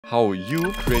how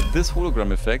you create this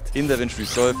hologram effect in Davinci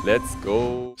Resolve. Let's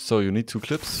go. So you need two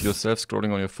clips, yourself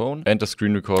scrolling on your phone and a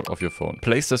screen record of your phone.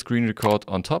 Place the screen record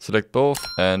on top, select both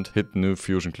and hit new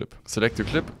fusion clip. Select your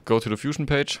clip, go to the fusion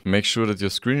page, make sure that your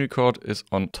screen record is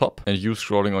on top and you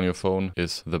scrolling on your phone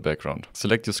is the background.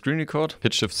 Select your screen record,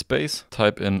 hit shift space,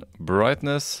 type in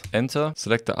brightness, enter,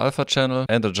 select the alpha channel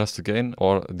and adjust the gain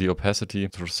or the opacity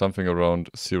to something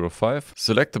around 0.5.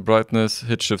 Select the brightness,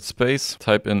 hit shift space,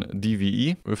 type in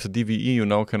DVE. With the DVE, you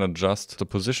now can adjust the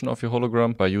position of your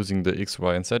hologram by using the X,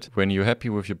 Y, and Z. When you're happy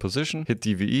with your position, hit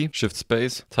DVE, shift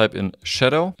space, type in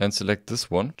shadow, and select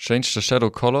this one. Change the shadow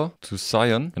color to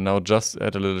cyan, and now just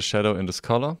add a little shadow in this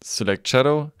color. Select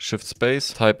shadow, shift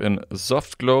space, type in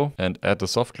soft glow, and add the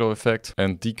soft glow effect,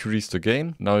 and decrease the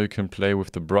gain. Now you can play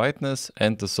with the brightness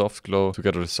and the soft glow to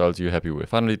get a result you're happy with.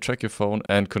 Finally, track your phone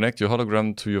and connect your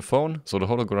hologram to your phone, so the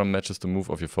hologram matches the move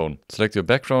of your phone. Select your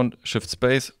background, shift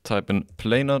space, type in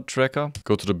planar tracker,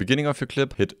 go to the beginning of your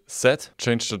clip, hit set,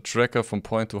 change the tracker from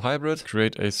point to hybrid,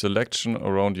 create a selection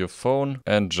around your phone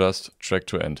and just drag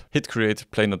to end. Hit create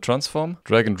planar transform,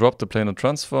 drag and drop the planar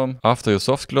transform. After your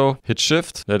soft glow, hit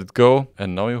shift, let it go,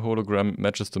 and now your hologram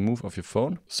matches the move of your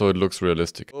phone, so it looks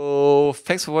realistic. Oh,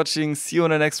 thanks for watching, see you on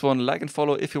the next one, like and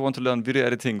follow if you want to learn video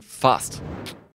editing fast.